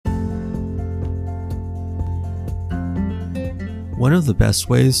One of the best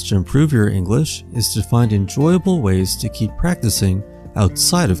ways to improve your English is to find enjoyable ways to keep practicing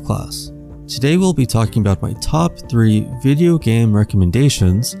outside of class. Today we'll be talking about my top 3 video game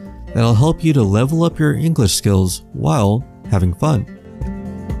recommendations that'll help you to level up your English skills while having fun.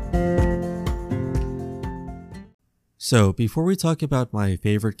 So before we talk about my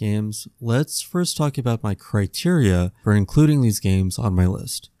favorite games, let's first talk about my criteria for including these games on my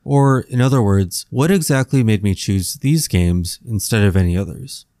list. Or in other words, what exactly made me choose these games instead of any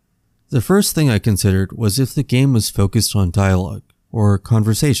others? The first thing I considered was if the game was focused on dialogue, or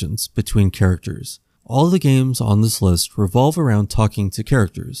conversations between characters. All the games on this list revolve around talking to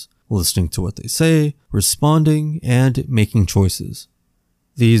characters, listening to what they say, responding, and making choices.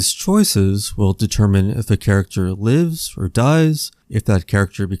 These choices will determine if a character lives or dies, if that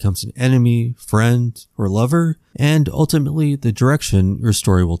character becomes an enemy, friend, or lover, and ultimately the direction your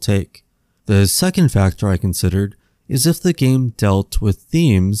story will take. The second factor I considered is if the game dealt with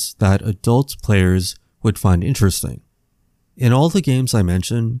themes that adult players would find interesting. In all the games I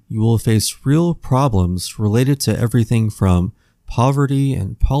mentioned, you will face real problems related to everything from poverty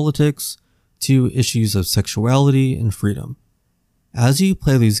and politics to issues of sexuality and freedom. As you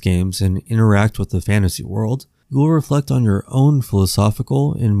play these games and interact with the fantasy world, you will reflect on your own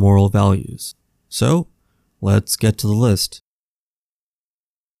philosophical and moral values. So, let's get to the list.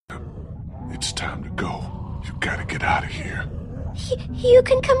 It's time to go. You gotta get out of here. You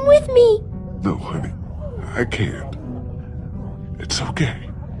can come with me. No, honey, I can't. It's okay.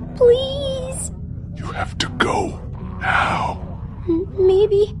 Please. You have to go now.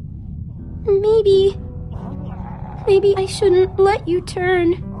 Maybe I shouldn't let you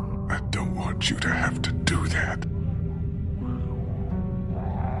turn. I don't want you to have to do that.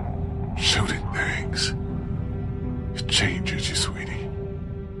 Shooting things. It changes you, sweetie.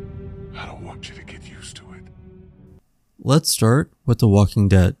 I don't want you to get used to it. Let's start with The Walking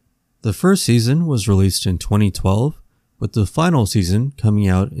Dead. The first season was released in 2012, with the final season coming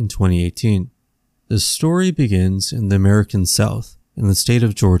out in 2018. The story begins in the American South, in the state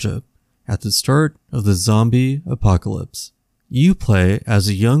of Georgia, at the start of the zombie apocalypse. You play as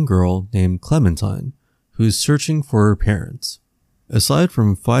a young girl named Clementine, who's searching for her parents. Aside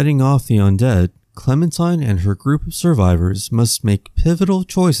from fighting off the undead, Clementine and her group of survivors must make pivotal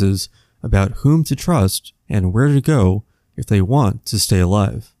choices about whom to trust and where to go if they want to stay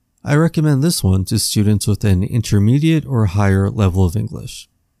alive. I recommend this one to students with an intermediate or higher level of English.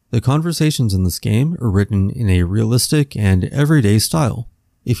 The conversations in this game are written in a realistic and everyday style.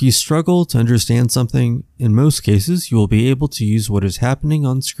 If you struggle to understand something, in most cases you will be able to use what is happening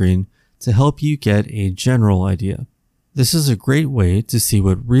on screen to help you get a general idea. This is a great way to see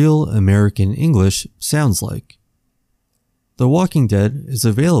what real American English sounds like. The Walking Dead is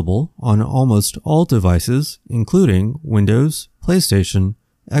available on almost all devices, including Windows, PlayStation,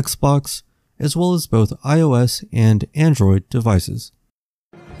 Xbox, as well as both iOS and Android devices.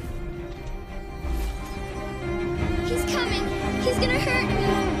 He's coming. He's gonna hurt me.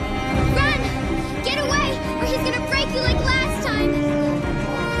 Run! Get away, or he's gonna break you like last time.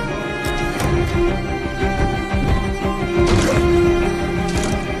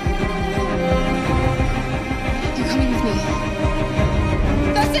 You're coming with me.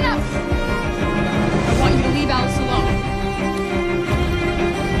 That's enough! I want you to leave Alice alone.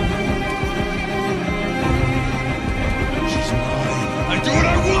 She's mine. I do what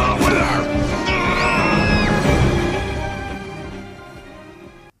I want with her!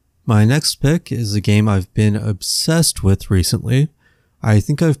 My next pick is a game I've been obsessed with recently. I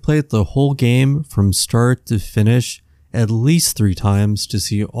think I've played the whole game from start to finish at least 3 times to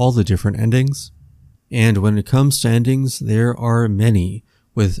see all the different endings. And when it comes to endings, there are many,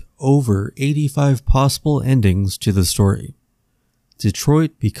 with over 85 possible endings to the story.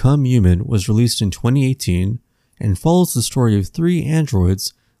 Detroit: Become Human was released in 2018 and follows the story of 3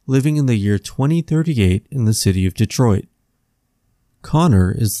 androids living in the year 2038 in the city of Detroit.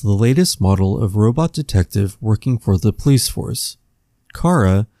 Connor is the latest model of robot detective working for the police force.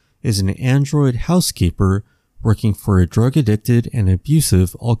 Kara is an android housekeeper working for a drug-addicted and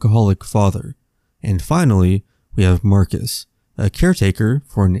abusive alcoholic father. And finally, we have Marcus, a caretaker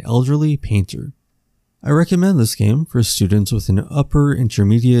for an elderly painter. I recommend this game for students with an upper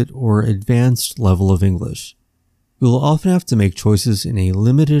intermediate or advanced level of English. You will often have to make choices in a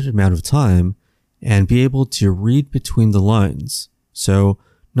limited amount of time and be able to read between the lines. So,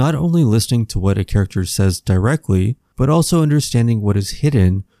 not only listening to what a character says directly, but also understanding what is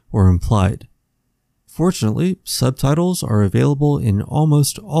hidden or implied. Fortunately, subtitles are available in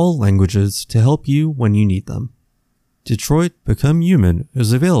almost all languages to help you when you need them. Detroit: Become Human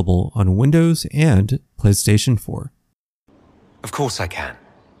is available on Windows and PlayStation 4. Of course I can.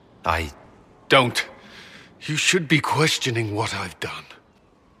 Don't. You should be questioning what I've done.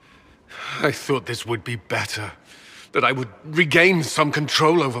 I thought this would be better, that I would regain some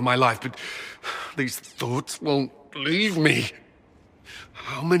control over my life, but these thoughts won't leave me.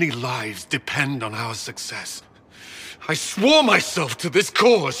 How many lives depend on our success? I swore myself to this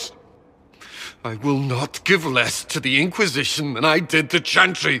cause. I will not give less to the Inquisition than I did to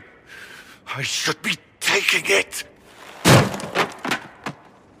Chantry. I should be taking it. I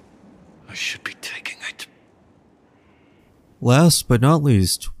should be taking it. Last but not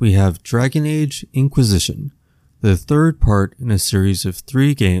least, we have Dragon Age Inquisition, the third part in a series of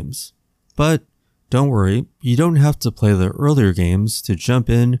 3 games. But don't worry, you don't have to play the earlier games to jump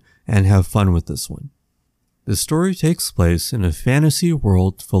in and have fun with this one. The story takes place in a fantasy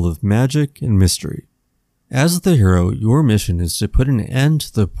world full of magic and mystery. As the hero, your mission is to put an end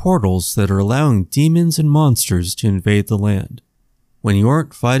to the portals that are allowing demons and monsters to invade the land. When you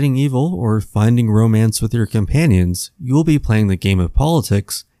aren't fighting evil or finding romance with your companions, you will be playing the game of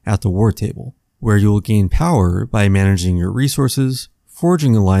politics at the war table, where you will gain power by managing your resources,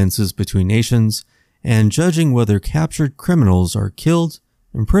 forging alliances between nations, and judging whether captured criminals are killed,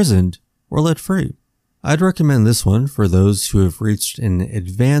 imprisoned, or let free. I'd recommend this one for those who have reached an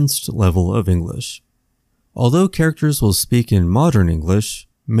advanced level of English. Although characters will speak in modern English,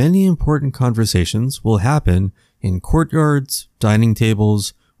 many important conversations will happen in courtyards, dining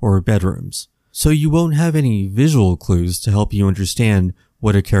tables, or bedrooms, so you won't have any visual clues to help you understand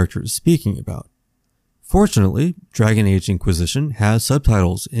what a character is speaking about. Fortunately, Dragon Age Inquisition has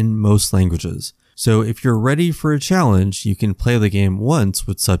subtitles in most languages, so if you're ready for a challenge, you can play the game once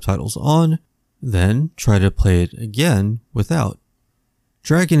with subtitles on, then try to play it again without.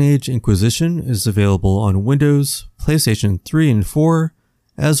 Dragon Age Inquisition is available on Windows, PlayStation 3 and 4,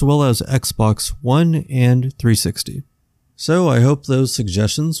 as well as Xbox One and 360. So I hope those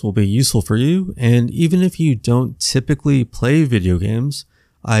suggestions will be useful for you, and even if you don't typically play video games,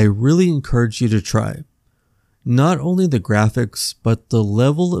 I really encourage you to try. Not only the graphics, but the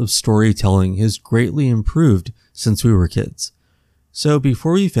level of storytelling has greatly improved since we were kids. So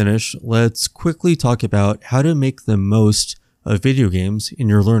before we finish, let's quickly talk about how to make the most of video games in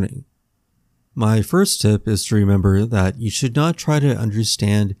your learning. My first tip is to remember that you should not try to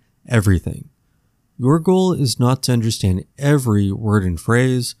understand everything. Your goal is not to understand every word and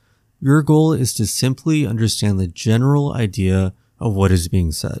phrase. Your goal is to simply understand the general idea of what is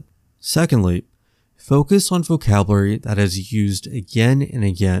being said. Secondly, focus on vocabulary that is used again and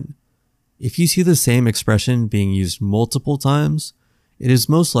again. If you see the same expression being used multiple times, it is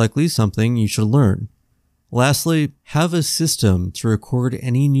most likely something you should learn. Lastly, have a system to record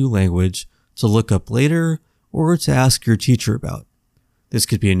any new language to look up later or to ask your teacher about. This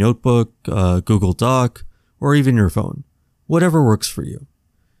could be a notebook, a Google Doc, or even your phone. Whatever works for you.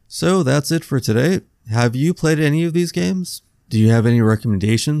 So that's it for today. Have you played any of these games? Do you have any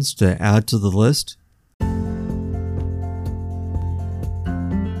recommendations to add to the list?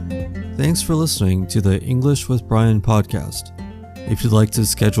 Thanks for listening to the English with Brian podcast. If you'd like to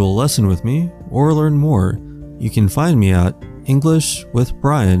schedule a lesson with me or learn more, you can find me at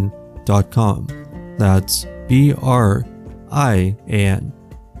englishwithbrian.com. That's BRIAN.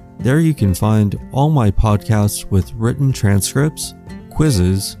 There you can find all my podcasts with written transcripts,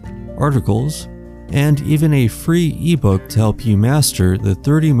 quizzes, articles, and even a free ebook to help you master the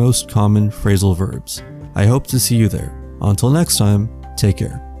 30 most common phrasal verbs. I hope to see you there. Until next time, take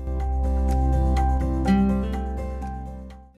care.